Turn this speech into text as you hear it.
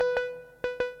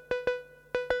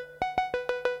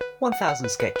1000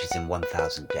 Sketches in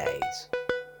 1000 Days.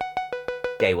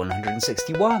 Day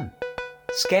 161.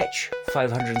 Sketch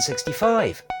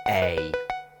 565. A.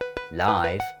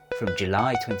 Live from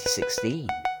July 2016.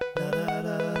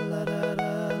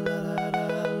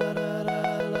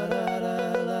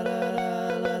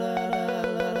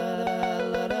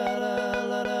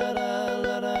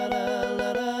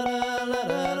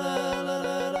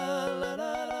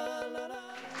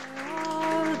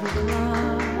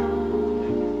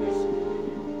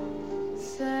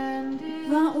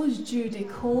 That was Judy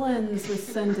Collins with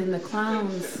Send in the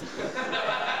Clowns.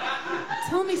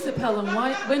 Tell me, Sir Pelham,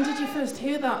 when did you first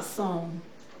hear that song?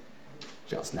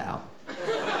 Just now.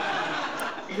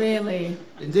 Really?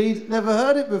 Indeed, never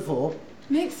heard it before.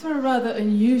 Makes for a rather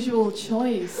unusual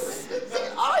choice.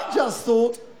 I just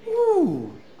thought,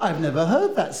 ooh, I've never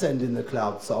heard that Send in the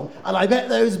Cloud song, and I bet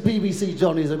those BBC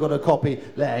Johnnies have got a copy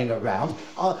laying around.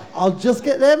 I'll just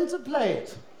get them to play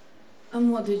it.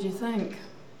 And what did you think?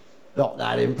 Not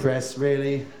that impressed,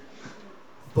 really.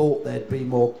 Thought there'd be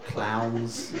more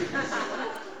clowns.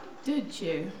 Did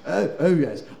you? Oh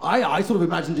yes. I sort of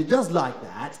imagined it just like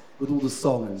that, with all the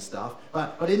song and stuff,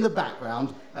 but in the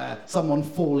background, someone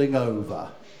falling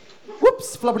over.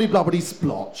 Whoops, flubbity blubbity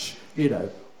splotch. You know,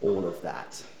 all of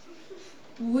that.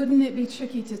 Wouldn't it be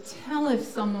tricky to tell if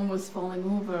someone was falling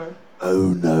over?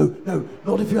 Oh no,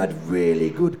 not if you had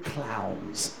really good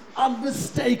clowns.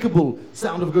 Unmistakable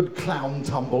sound of a good clown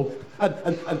tumble. And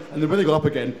then when they got up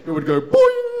again, it would go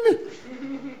boing!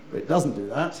 But it doesn't do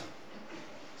that.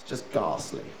 It's just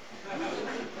ghastly.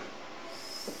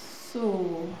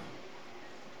 So,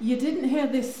 you didn't hear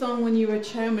this song when you were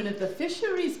chairman of the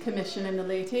Fisheries Commission in the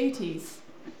late 80s?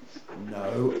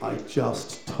 No, I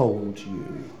just told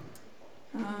you.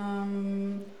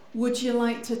 Would you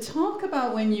like to talk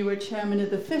about when you were chairman of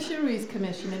the Fisheries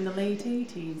Commission in the late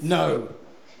 80s? No,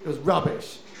 it was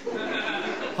rubbish.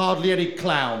 Hardly any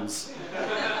clowns.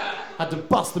 Had to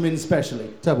bust them in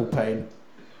specially. Terrible pain.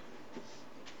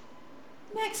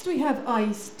 Next we have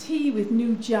Ice-T with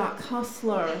New Jack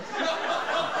Hustler.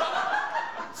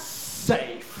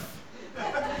 Safe.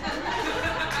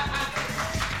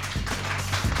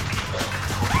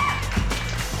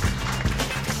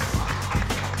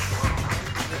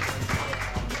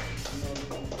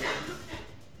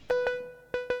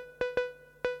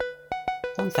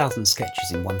 "1000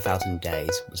 Sketches in 1000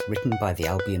 Days" was written by the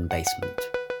Albion Basement.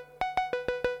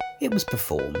 It was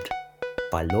performed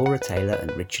by Laura Taylor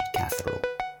and Richard Catherall.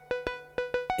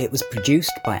 It was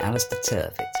produced by Alistair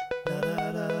Turvitt.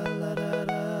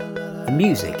 The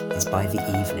music is by The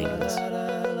Evenings.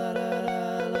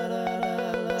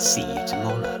 See you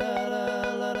tomorrow.